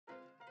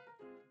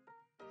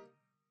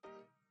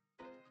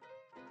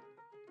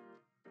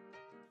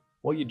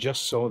What you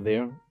just saw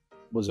there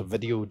was a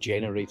video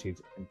generated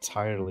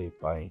entirely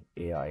by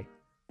AI.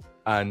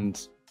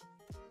 And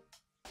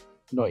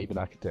not even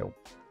I could tell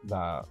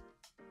that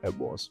it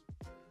was.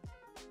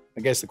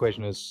 I guess the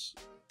question is,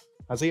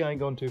 has AI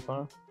gone too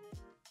far?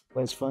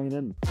 Let's find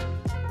in.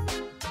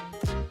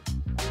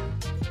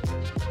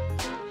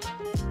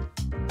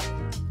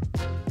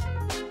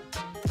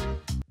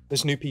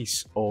 This new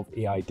piece of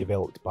AI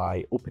developed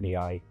by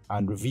OpenAI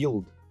and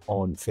revealed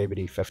on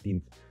February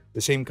 15th, the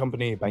same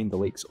company behind the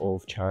likes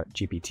of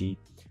ChatGPT,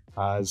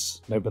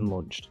 has now been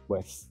launched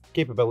with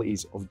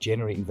capabilities of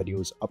generating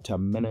videos up to a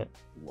minute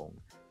long.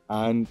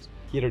 And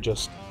here are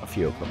just a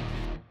few of them.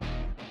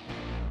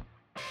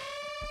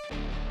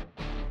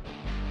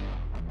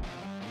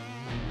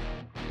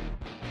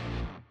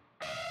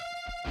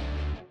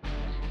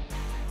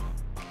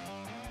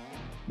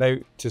 Now,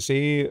 to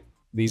say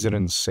these are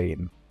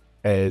insane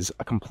is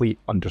a complete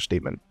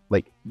understatement.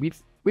 Like,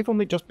 we've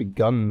only just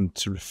begun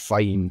to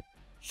refine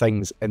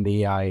things in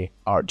the AI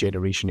art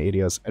generation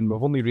areas, and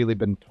we've only really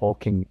been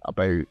talking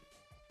about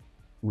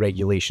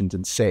regulations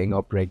and setting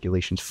up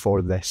regulations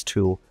for this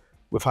tool.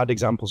 We've had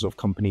examples of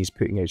companies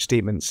putting out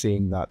statements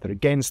saying that they're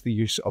against the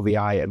use of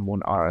AI and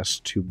want artists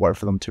to work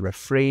for them to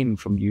refrain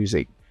from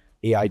using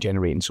AI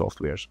generating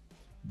softwares.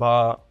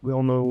 But we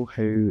all know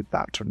how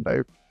that turned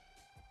out.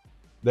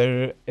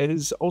 There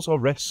is also a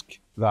risk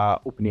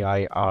that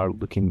OpenAI are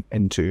looking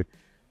into.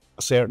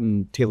 A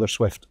certain Taylor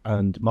Swift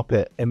and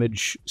Muppet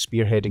image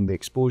spearheading the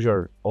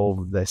exposure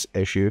of this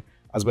issue,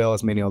 as well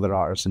as many other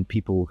artists and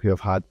people who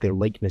have had their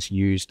likeness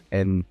used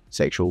in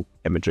sexual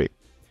imagery.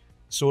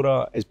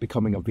 Sora is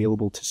becoming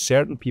available to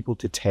certain people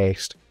to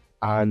test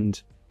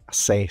and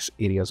assess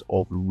areas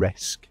of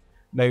risk.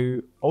 Now,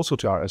 also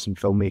to artists and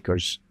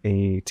filmmakers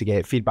to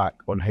get feedback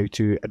on how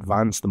to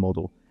advance the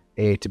model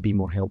to be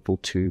more helpful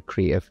to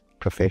creative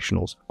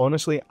professionals.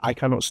 Honestly, I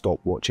cannot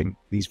stop watching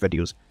these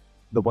videos.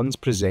 The ones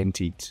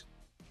presented,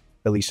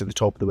 at least at the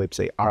top of the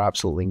website, are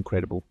absolutely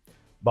incredible.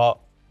 But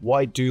what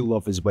I do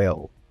love as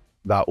well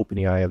that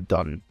OpenAI have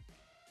done,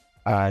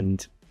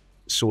 and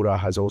Sora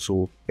has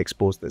also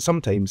exposed that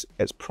sometimes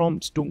its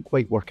prompts don't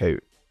quite work out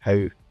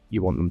how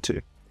you want them to.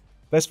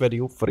 This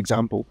video, for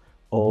example,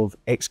 of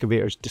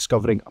excavators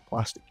discovering a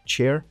plastic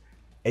chair,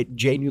 it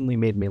genuinely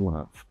made me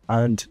laugh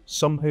and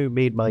somehow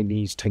made my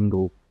knees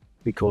tingle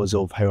because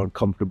of how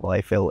uncomfortable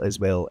I felt as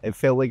well. It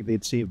felt like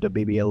they'd saved a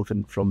baby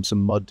elephant from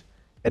some mud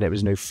and it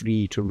was now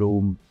free to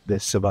roam the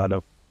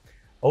savannah.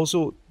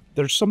 Also,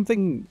 there's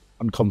something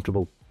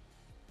uncomfortable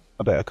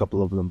about a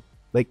couple of them.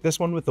 Like this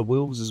one with the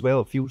wolves as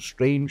well. It feels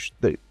strange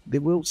that they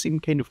will seem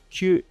kind of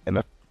cute in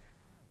a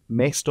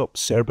messed up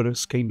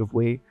Cerberus kind of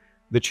way.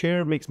 The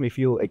chair makes me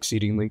feel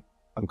exceedingly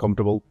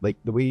uncomfortable. Like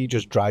the way he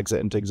just drags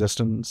it into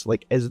existence.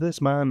 Like, is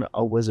this man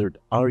a wizard?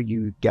 Are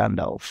you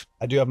Gandalf?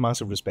 I do have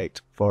massive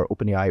respect for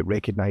OpenAI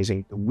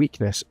recognizing the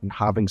weakness in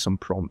having some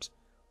prompts,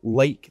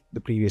 like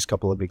the previous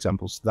couple of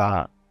examples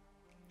that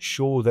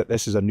show that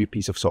this is a new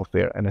piece of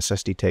software and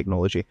assisted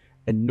technology.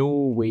 In no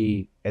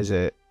way is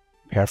it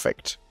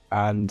perfect.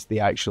 And they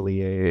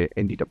actually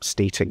ended up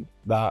stating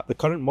that the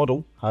current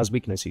model has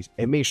weaknesses.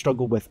 It may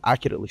struggle with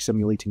accurately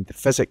simulating the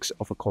physics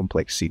of a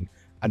complex scene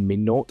and may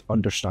not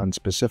understand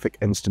specific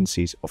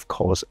instances of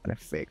cause and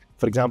effect.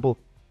 For example,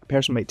 a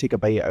person might take a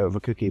bite out of a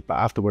cookie, but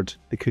afterward,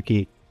 the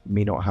cookie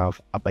may not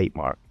have a bite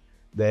mark.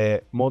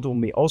 The model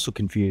may also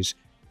confuse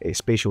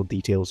spatial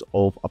details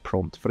of a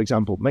prompt. For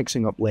example,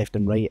 mixing up left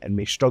and right, and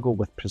may struggle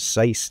with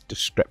precise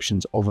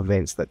descriptions of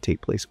events that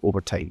take place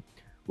over time,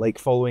 like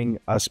following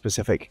a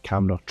specific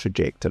camera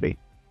trajectory.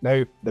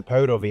 Now, the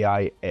power of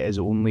AI is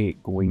only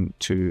going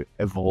to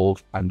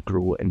evolve and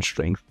grow in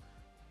strength.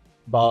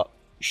 But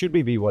should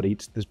we be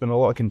worried? There's been a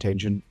lot of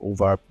contention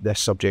over this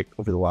subject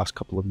over the last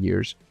couple of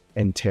years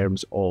in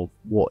terms of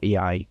what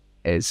AI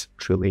is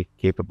truly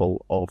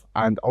capable of.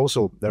 And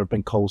also, there have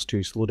been calls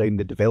to slow down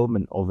the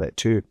development of it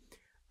too.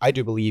 I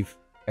do believe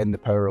in the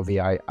power of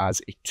AI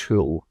as a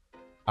tool.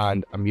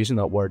 And I'm using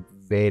that word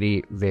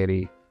very,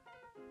 very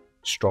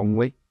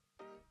strongly.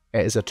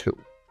 It is a tool.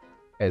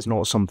 It is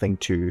not something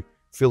to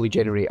fully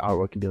generate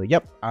artwork and be like,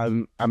 yep,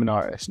 I'm an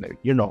artist now.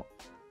 You're not.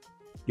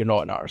 You're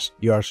not an artist.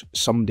 You're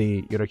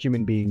a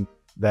human being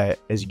that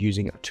is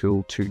using a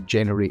tool to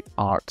generate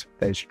art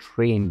that is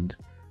trained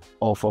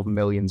off of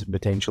millions and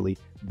potentially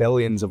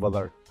billions of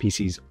other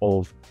pieces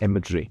of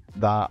imagery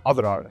that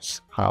other artists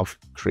have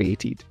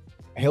created.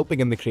 Helping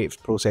in the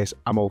creative process,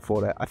 I'm all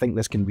for it. I think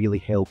this can really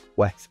help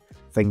with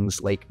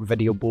things like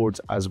video boards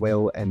as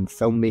well, and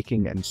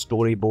filmmaking and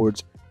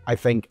storyboards. I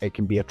think it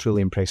can be a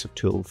truly impressive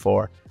tool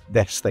for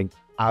this thing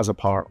as a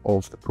part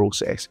of the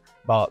process.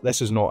 But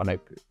this is not an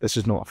output. This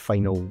is not a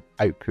final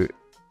output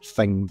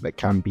thing that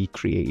can be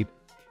created.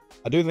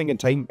 I do think in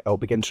time it'll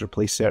begin to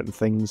replace certain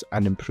things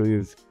and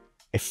improve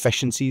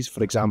efficiencies.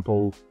 For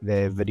example,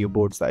 the video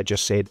boards that I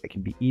just said, it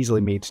can be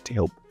easily made to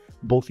help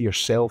both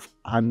yourself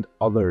and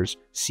others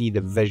see the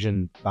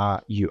vision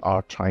that you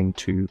are trying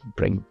to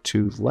bring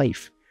to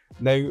life.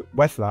 Now,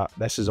 with that,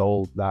 this is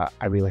all that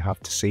I really have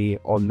to say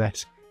on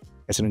this.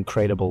 It's an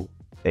incredible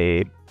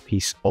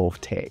piece of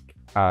tech.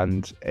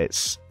 and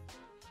it's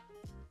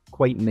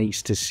quite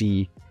nice to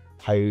see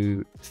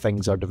how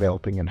things are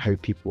developing and how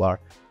people are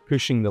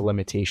pushing the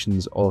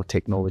limitations of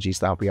technologies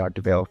that we are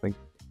developing.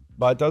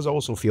 But it does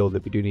also feel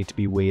that we do need to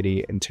be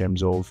wary in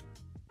terms of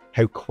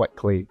how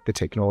quickly the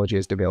technology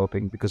is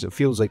developing, because it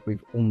feels like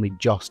we've only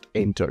just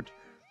entered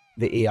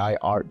the AI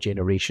art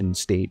generation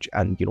stage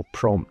and,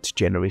 prompt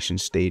generation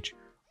stage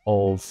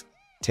of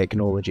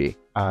technology,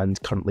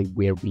 and currently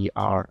where we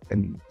are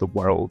in the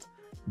world.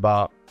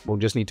 But we'll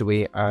just need to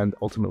wait and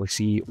ultimately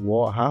see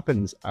what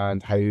happens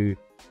and how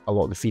a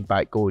lot of the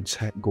feedback goes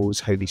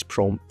how these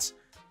prompts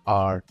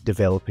are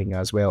developing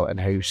as well, and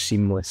how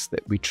seamless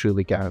that we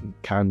truly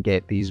can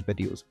get these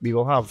videos. We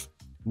will have,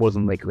 more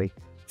than likely,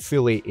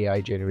 fully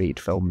AI generated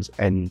films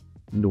in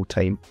no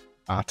time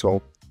at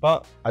all.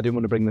 But I do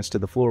want to bring this to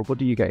the floor. What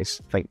do you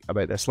guys think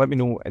about this? Let me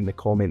know in the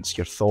comments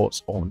your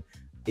thoughts on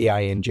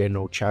AI in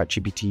general,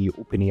 ChatGPT,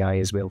 OpenAI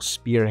as well,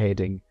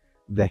 spearheading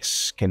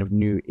this kind of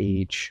new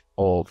age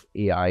of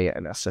AI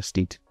and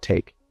assisted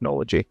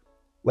technology.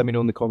 Let me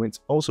know in the comments.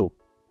 Also,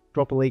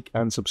 drop a like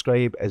and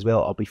subscribe as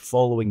well. I'll be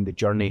following the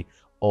journey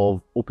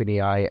of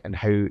OpenAI and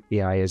how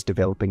AI is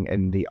developing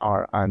in the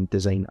art and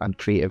design and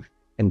creative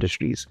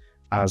industries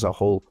as a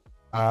whole.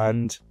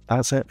 And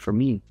that's it for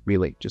me,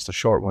 really. Just a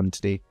short one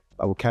today.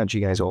 I will catch you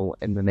guys all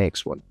in the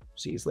next one.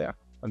 See you later.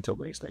 Until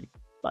next time.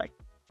 Bye.